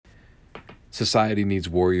Society needs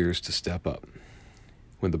warriors to step up.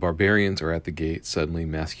 When the barbarians are at the gate, suddenly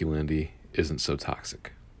masculinity isn't so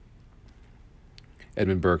toxic.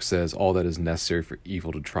 Edmund Burke says, all that is necessary for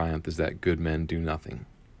evil to triumph is that good men do nothing.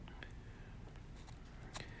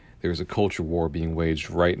 There is a culture war being waged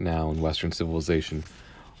right now in Western civilization,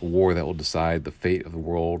 a war that will decide the fate of the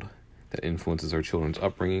world, that influences our children's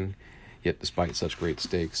upbringing, yet despite such great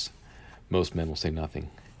stakes, most men will say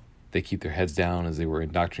nothing. They keep their heads down as they were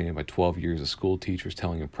indoctrinated by 12 years of school teachers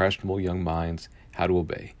telling impressionable young minds how to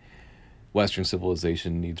obey. Western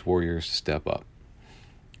civilization needs warriors to step up.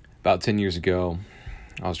 About 10 years ago,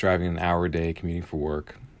 I was driving an hour a day commuting for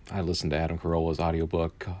work. I listened to Adam Carolla's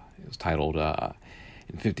audiobook. It was titled,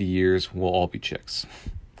 In 50 Years, We'll All Be Chicks.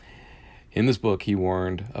 In this book, he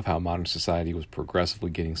warned of how modern society was progressively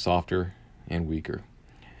getting softer and weaker,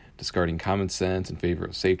 discarding common sense in favor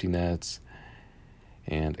of safety nets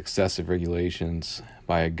and excessive regulations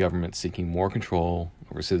by a government seeking more control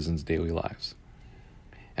over citizens' daily lives.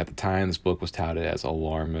 At the time, this book was touted as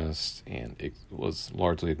alarmist, and it was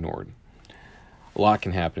largely ignored. A lot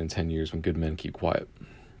can happen in 10 years when good men keep quiet.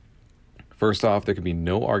 First off, there can be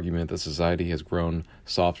no argument that society has grown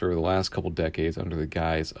softer over the last couple decades under the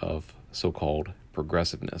guise of so-called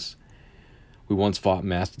progressiveness. We once fought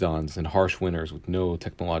mastodons in harsh winters with no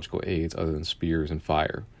technological aids other than spears and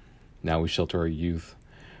fire. Now we shelter our youth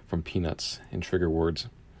from peanuts and trigger words.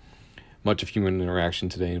 Much of human interaction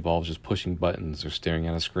today involves just pushing buttons or staring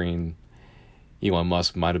at a screen. Elon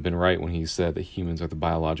Musk might have been right when he said that humans are the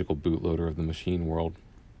biological bootloader of the machine world.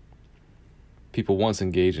 People once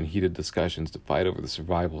engaged in heated discussions to fight over the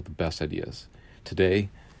survival of the best ideas. Today,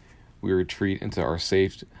 we retreat into our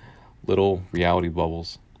safe little reality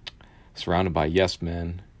bubbles, surrounded by yes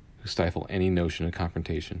men who stifle any notion of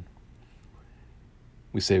confrontation.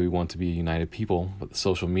 We say we want to be a united people, but the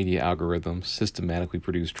social media algorithms systematically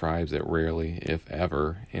produce tribes that rarely, if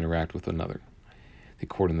ever, interact with another. They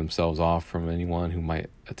cordon themselves off from anyone who might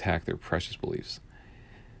attack their precious beliefs.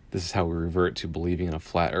 This is how we revert to believing in a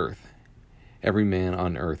flat earth. Every man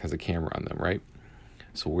on earth has a camera on them, right?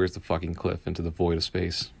 So where's the fucking cliff into the void of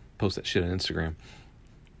space? Post that shit on Instagram.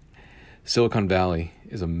 Silicon Valley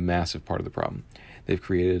is a massive part of the problem. They've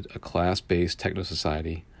created a class-based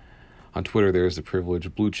techno-society. On Twitter, there is the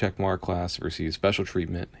privileged blue checkmark class that receives special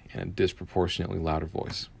treatment and a disproportionately louder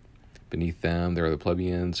voice. Beneath them, there are the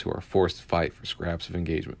plebeians who are forced to fight for scraps of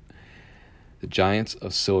engagement. The giants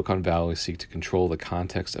of Silicon Valley seek to control the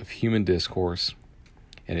context of human discourse,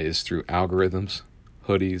 and it is through algorithms,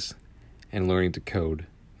 hoodies, and learning to code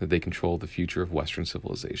that they control the future of Western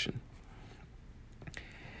civilization.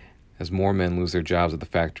 As more men lose their jobs at the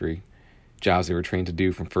factory, jobs they were trained to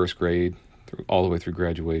do from first grade all the way through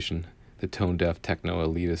graduation, the tone-deaf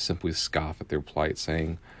techno-elitists simply scoff at their plight,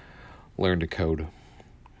 saying, learn to code.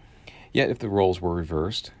 Yet if the roles were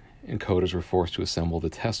reversed, and coders were forced to assemble the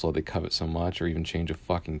Tesla they covet so much, or even change a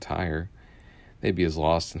fucking tire, they'd be as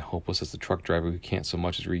lost and hopeless as the truck driver who can't so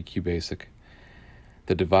much as read QBasic.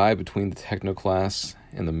 The divide between the techno class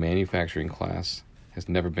and the manufacturing class has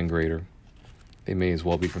never been greater. They may as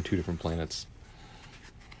well be from two different planets.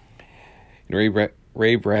 In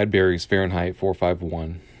Ray Bradbury's Fahrenheit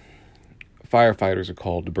 451, firefighters are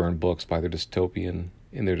called to burn books in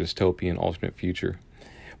their dystopian alternate future.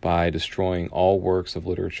 By destroying all works of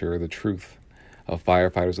literature, the truth of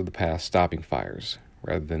firefighters of the past stopping fires,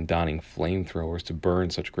 rather than donning flamethrowers to burn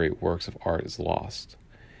such great works of art, is lost.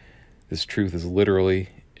 This truth is literally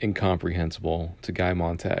incomprehensible to Guy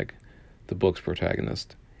Montag, the book's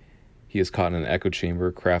protagonist. He is caught in an echo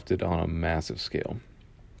chamber crafted on a massive scale.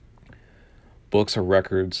 Books are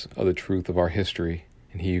records of the truth of our history,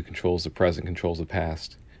 and he who controls the present controls the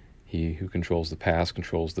past. He who controls the past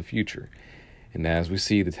controls the future. And as we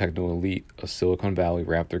see the techno-elite of Silicon Valley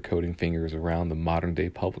wrap their coding fingers around the modern-day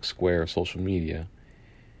public square of social media,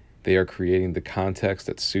 they are creating the context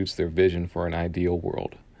that suits their vision for an ideal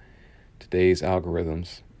world. Today's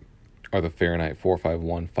algorithms are the Fahrenheit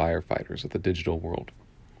 451 firefighters of the digital world.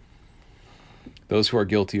 Those who are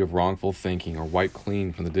guilty of wrongful thinking are wiped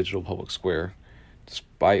clean from the digital public square,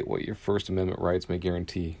 despite what your First Amendment rights may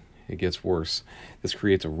guarantee. It gets worse. This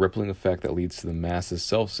creates a rippling effect that leads to the masses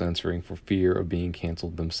self-censoring for fear of being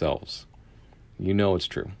canceled themselves. You know it's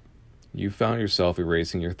true. You found yourself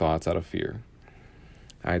erasing your thoughts out of fear.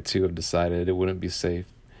 I, too, have decided it wouldn't be safe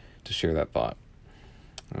to share that thought.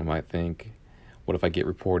 I might think, what if I get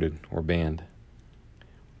reported or banned?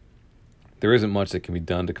 There isn't much that can be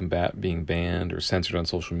done to combat being banned or censored on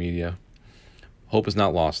social media. Hope is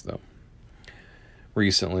not lost, though.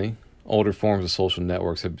 Recently, older forms of social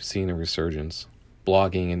networks have seen a resurgence.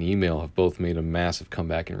 Blogging and email have both made a massive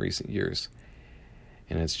comeback in recent years.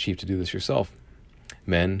 and it's cheap to do this yourself.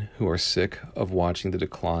 Men who are sick of watching the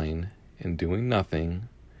decline and doing nothing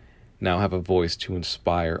now have a voice to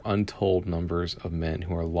inspire untold numbers of men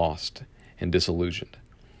who are lost and disillusioned.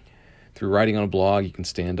 Through writing on a blog, you can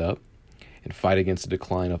stand up and fight against the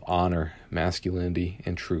decline of honor, masculinity,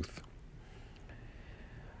 and truth.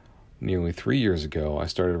 Nearly 3 years ago, I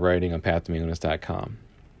started writing on PathToManliness.com.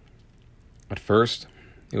 At first,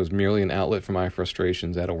 it was merely an outlet for my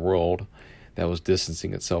frustrations at a world that was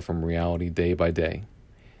distancing itself from reality day by day.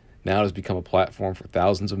 Now it has become a platform for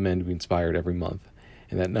thousands of men to be inspired every month,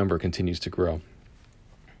 and that number continues to grow.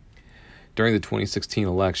 During the 2016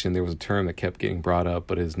 election, there was a term that kept getting brought up,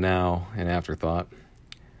 but is now an afterthought: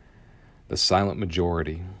 the silent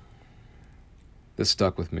majority. This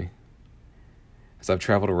stuck with me. As I've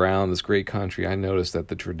traveled around this great country, I noticed that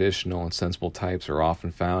the traditional and sensible types are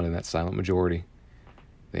often found in that silent majority.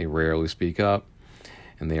 They rarely speak up,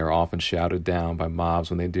 and they are often shouted down by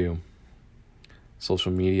mobs when they do.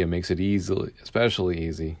 Social media makes it especially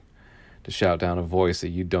easy to shout down a voice that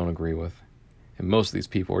you don't agree with. And most of these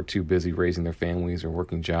people are too busy raising their families or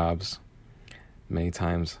working jobs, many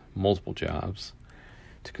times multiple jobs,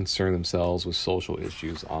 to concern themselves with social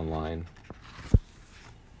issues online.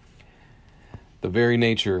 The very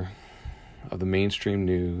nature of the mainstream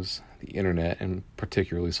news, the internet, and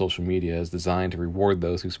particularly social media is designed to reward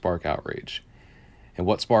those who spark outrage. And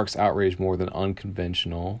what sparks outrage more than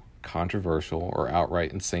unconventional, controversial, or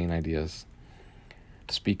outright insane ideas?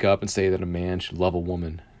 To speak up and say that a man should love a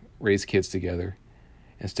woman, raise kids together,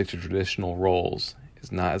 and stick to traditional roles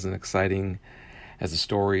is not as exciting as the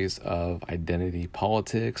stories of identity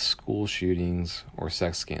politics, school shootings, or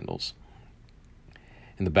sex scandals.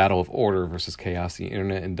 In the battle of order versus chaos, the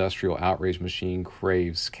internet industrial outrage machine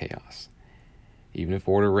craves chaos, even if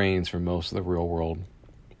order reigns for most of the real world.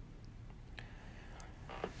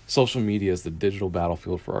 Social media is the digital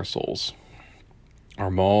battlefield for our souls.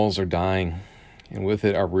 Our malls are dying, and with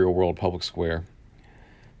it, our real-world public square.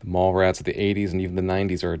 The mall rats of the 80s and even the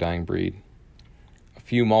 90s are a dying breed. A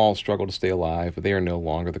few malls struggle to stay alive, but they are no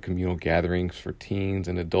longer the communal gatherings for teens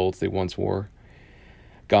and adults they once were.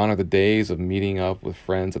 Gone are the days of meeting up with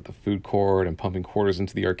friends at the food court and pumping quarters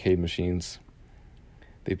into the arcade machines.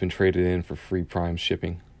 They've been traded in for free Prime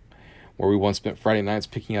shipping. Where we once spent Friday nights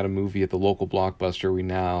picking out a movie at the local Blockbuster, we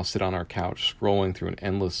now sit on our couch scrolling through an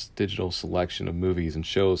endless digital selection of movies and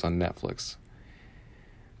shows on Netflix.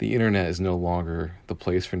 The internet is no longer the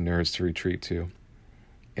place for nerds to retreat to.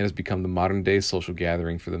 It has become the modern-day social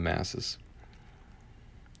gathering for the masses.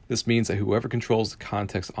 This means that whoever controls the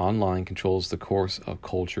context online controls the course of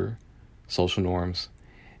culture, social norms,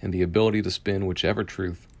 and the ability to spin whichever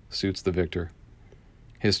truth suits the victor.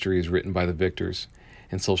 History is written by the victors,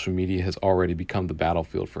 and social media has already become the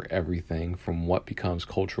battlefield for everything from what becomes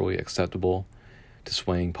culturally acceptable to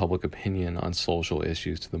swaying public opinion on social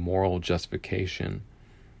issues to the moral justification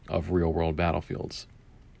of real-world battlefields.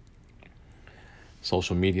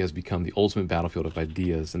 Social media has become the ultimate battlefield of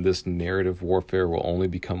ideas, and this narrative warfare will only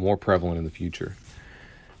become more prevalent in the future.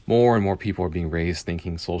 More and more people are being raised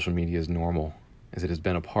thinking social media is normal, as it has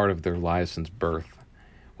been a part of their lives since birth.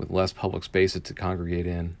 With less public spaces to congregate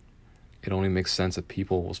in, it only makes sense that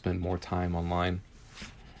people will spend more time online.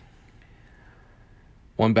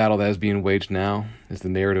 One battle that is being waged now is the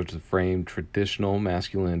narrative to frame traditional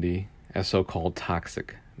masculinity as so-called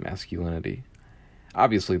toxic masculinity.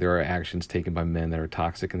 Obviously, there are actions taken by men that are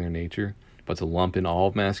toxic in their nature, but to lump in all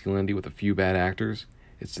of masculinity with a few bad actors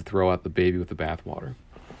is to throw out the baby with the bathwater.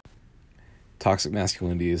 Toxic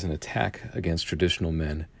masculinity is an attack against traditional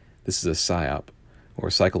men. This is a psyop, or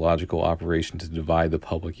a psychological operation to divide the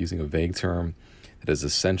public using a vague term that is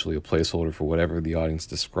essentially a placeholder for whatever the audience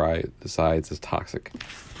decides as toxic.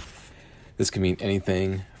 This can mean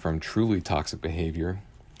anything from truly toxic behavior,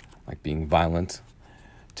 like being violent,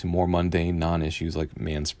 to more mundane non-issues like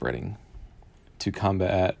manspreading. To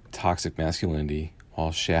combat toxic masculinity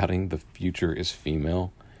while shouting the future is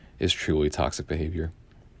female is truly toxic behavior.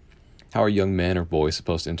 How are young men or boys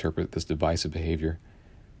supposed to interpret this divisive behavior?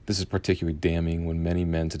 This is particularly damning when many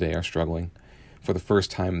men today are struggling. For the first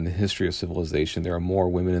time in the history of civilization, there are more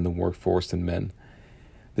women in the workforce than men.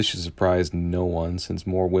 This should surprise no one, since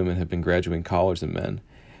more women have been graduating college than men.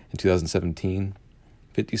 In 2017,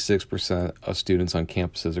 56% of students on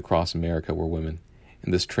campuses across America were women,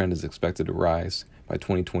 and this trend is expected to rise. By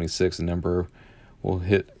 2026, the number will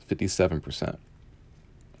hit 57%.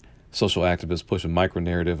 Social activists push a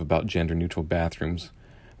micro-narrative about gender-neutral bathrooms,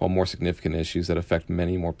 while more significant issues that affect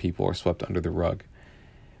many more people are swept under the rug.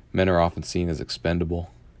 Men are often seen as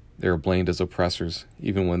expendable. They are blamed as oppressors,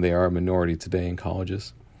 even when they are a minority today in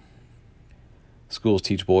colleges. Schools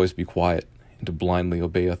teach boys to be quiet and to blindly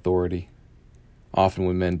obey authority. Often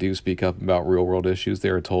when men do speak up about real-world issues, they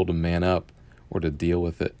are told to man up or to deal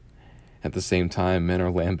with it. At the same time, men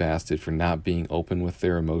are lambasted for not being open with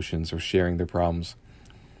their emotions or sharing their problems.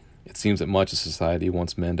 It seems that much of society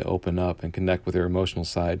wants men to open up and connect with their emotional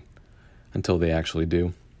side until they actually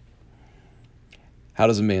do. How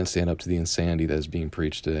does a man stand up to the insanity that is being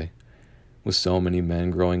preached today? With so many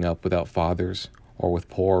men growing up without fathers or with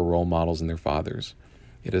poor role models in their fathers,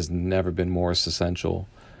 it has never been more essential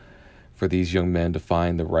for these young men to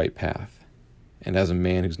find the right path. And as a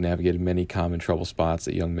man who's navigated many common trouble spots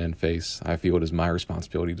that young men face, I feel it is my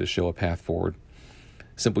responsibility to show a path forward.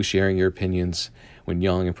 Simply sharing your opinions when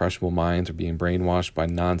young, impressionable minds are being brainwashed by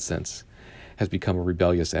nonsense has become a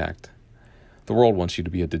rebellious act. The world wants you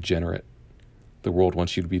to be a degenerate. The world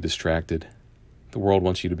wants you to be distracted. The world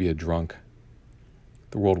wants you to be a drunk.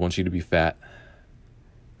 The world wants you to be fat.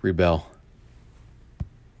 Rebel.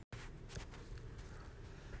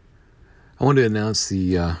 I wanted to announce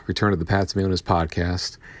the return of the Path to Manliness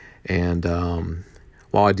podcast. And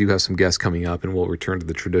while I do have some guests coming up, and we'll return to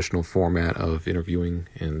the traditional format of interviewing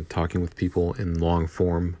and talking with people in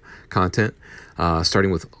long-form content, starting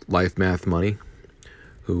with Life, Math, Money,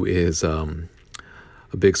 who is a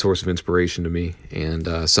big source of inspiration to me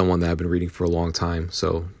and someone that I've been reading for a long time.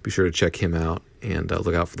 So be sure to check him out and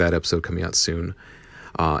look out for that episode coming out soon.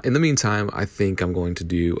 In the meantime, I think I'm going to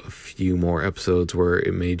do a few more episodes where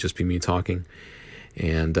it may just be me talking.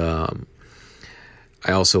 And I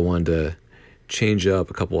also wanted to change up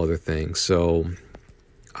a couple other things. So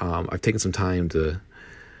I've taken some time to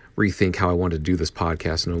rethink how I want to do this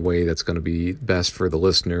podcast in a way that's going to be best for the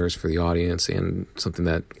listeners, for the audience, and something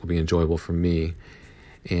that will be enjoyable for me.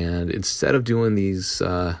 And instead of doing these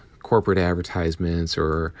corporate advertisements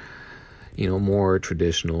or, more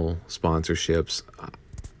traditional sponsorships,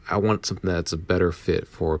 I want something that's a better fit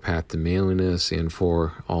for Path to Manliness and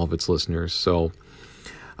for all of its listeners. So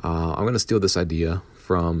I'm going to steal this idea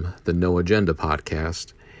from the No Agenda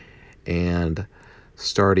podcast, and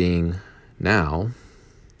starting now,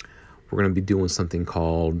 we're going to be doing something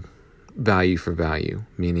called value for value,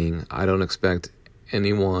 meaning I don't expect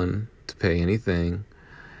anyone to pay anything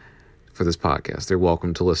for this podcast. They're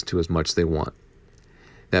welcome to listen to as much as they want.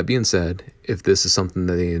 That being said, if this is something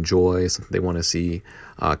that they enjoy, something they want to see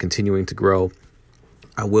continuing to grow,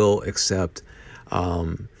 I will accept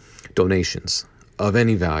donations of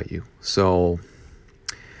any value. So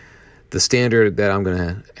the standard that I'm going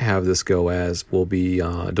to have this go as will be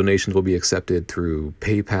donations will be accepted through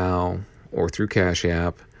PayPal or through Cash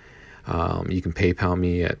App. You can PayPal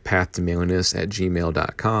me at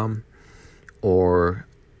pathtomanliness@gmail.com, or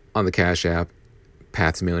on the Cash App,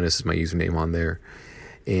 Path to Manliness is my username on there.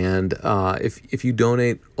 And if you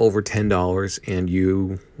donate over $10 and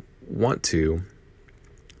you want to,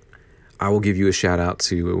 I will give you a shout out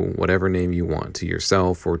to whatever name you want, to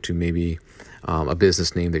yourself or to maybe a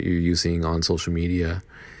business name that you're using on social media,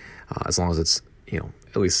 as long as it's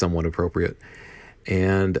at least somewhat appropriate.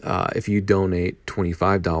 And if you donate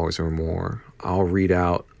 $25 or more, I'll read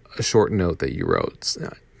out a short note that you wrote.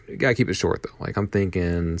 You gotta keep it short though. Like I'm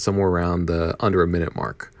thinking somewhere around the under a minute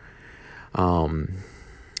mark.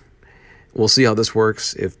 We'll see how this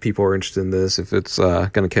works, if people are interested in this, if it's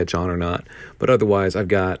going to catch on or not. But otherwise, I've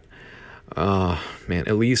got,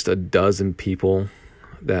 at least a dozen people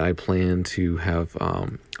that I plan to have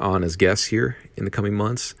on as guests here in the coming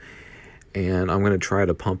months. And I'm going to try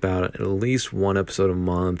to pump out at least one episode a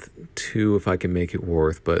month, 2 if I can make it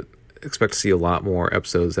worth. But expect to see a lot more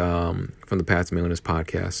episodes from the Path to Manliness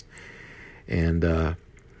podcast. And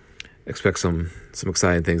expect some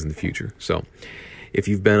exciting things in the future. So if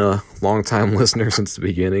you've been a long-time listener since the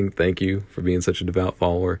beginning, thank you for being such a devout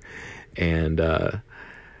follower. And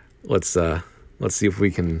let's see if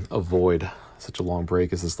we can avoid such a long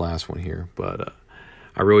break as this last one here. But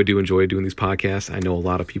I really do enjoy doing these podcasts. I know a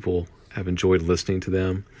lot of people have enjoyed listening to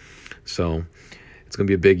them. So it's going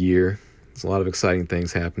to be a big year. There's a lot of exciting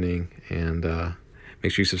things happening. And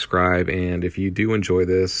make sure you subscribe. And if you do enjoy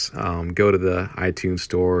this, go to the iTunes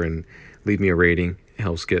store and leave me a rating. It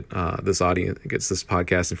helps get this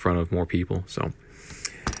podcast in front of more people. So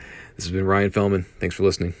this has been Ryan Fellman. Thanks for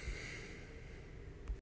listening.